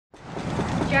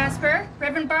Jasper,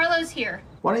 Reverend Barlow's here.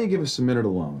 Why don't you give us a minute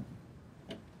alone?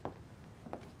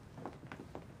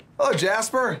 Hello,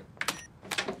 Jasper.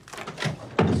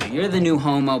 So you're the new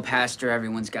homo pastor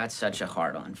everyone's got such a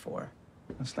hard-on for.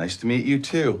 It's nice to meet you,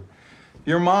 too.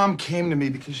 Your mom came to me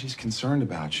because she's concerned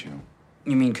about you.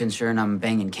 You mean concerned I'm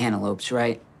banging cantaloupes,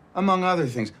 right? Among other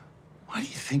things. Why do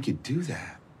you think you'd do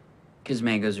that? Because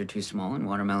mangoes are too small and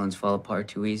watermelons fall apart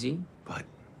too easy. But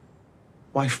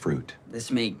why fruit?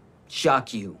 This may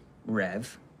shock you,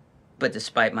 Rev. But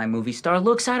despite my movie star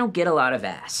looks, I don't get a lot of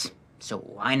ass. So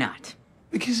why not?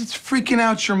 Because it's freaking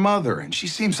out your mother, and she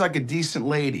seems like a decent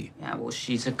lady. Yeah, well,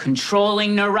 she's a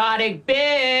controlling, neurotic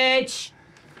bitch!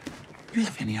 Do you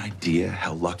have any idea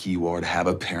how lucky you are to have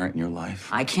a parent in your life?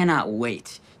 I cannot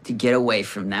wait to get away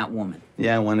from that woman.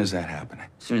 Yeah, when is that happening?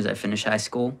 As soon as I finish high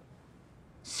school,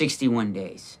 61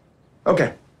 days.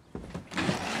 Okay.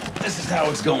 This is how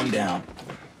it's going down.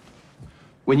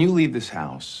 When you leave this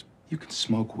house, you can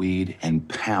smoke weed and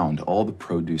pound all the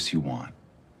produce you want.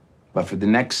 But for the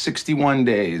next 61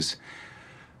 days,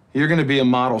 you're gonna be a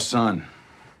model son.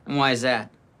 And why is that?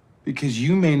 Because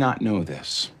you may not know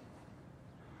this,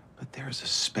 but there's a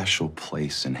special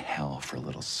place in hell for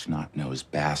little snot-nosed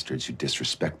bastards who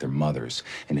disrespect their mothers.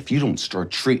 And if you don't start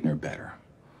treating her better,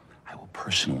 I will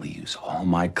personally use all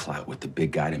my clout with the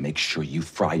big guy to make sure you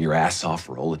fry your ass off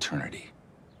for all eternity.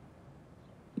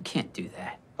 You can't do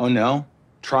that. Oh, no?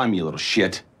 Try me, you little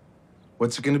shit.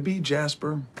 What's it gonna be,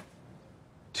 Jasper?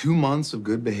 2 months of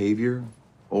good behavior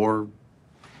or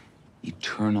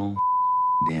eternal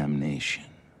damnation?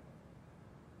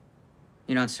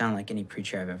 You don't sound like any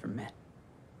preacher I've ever met.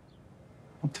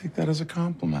 I'll take that as a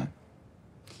compliment.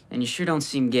 And you sure don't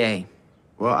seem gay.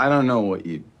 Well, I don't know what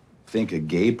you think a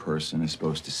gay person is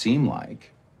supposed to seem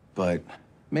like, but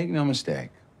make no mistake,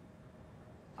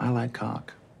 I like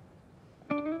cock.